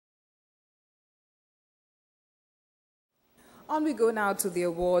On we go now to the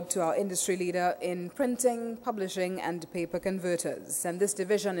award to our industry leader in printing, publishing and paper converters. And this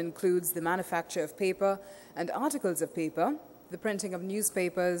division includes the manufacture of paper and articles of paper, the printing of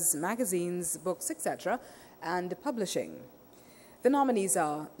newspapers, magazines, books, etc., and publishing. The nominees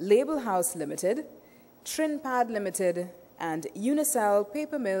are Label House Limited, Trinpad Limited, and Unicel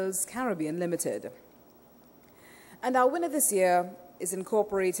Paper Mills Caribbean Limited. And our winner this year is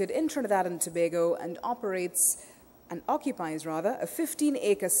incorporated in Trinidad and Tobago and occupies a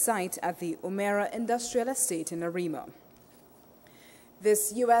 15-acre site at the Umera Industrial Estate in Arima.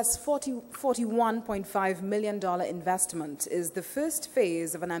 This US $41.5 million investment is the first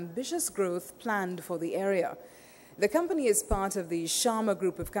phase of an ambitious growth planned for the area. The company is part of the Sharma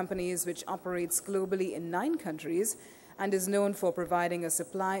Group of companies, which operates globally in 9 countries and is known for providing a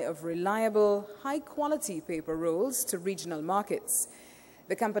supply of reliable, high-quality paper rolls to regional markets.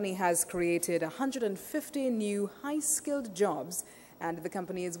 The company has created 150 new high-skilled jobs, and the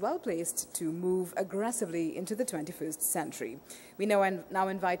company is well placed to move aggressively into the 21st century. We now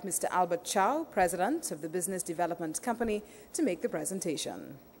invite Mr. Albert Chow, President of the Business Development Company, to make the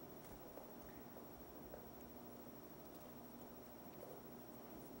presentation.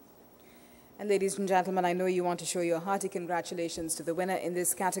 And ladies and gentlemen, I know you want to show your hearty congratulations to the winner in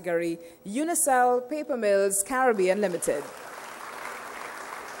this category, Unicel Paper Mills Caribbean Limited.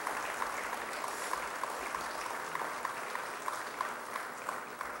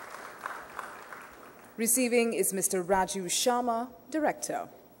 Receiving is Mr. Raju Sharma, Director.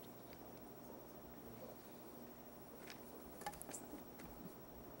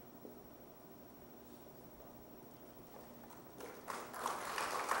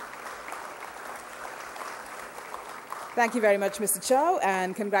 Thank you very much, Mr. Chow,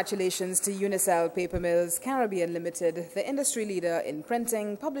 and congratulations to Unicel Paper Mills Caribbean Limited, the industry leader in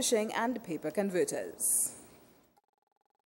printing, publishing, and paper converters.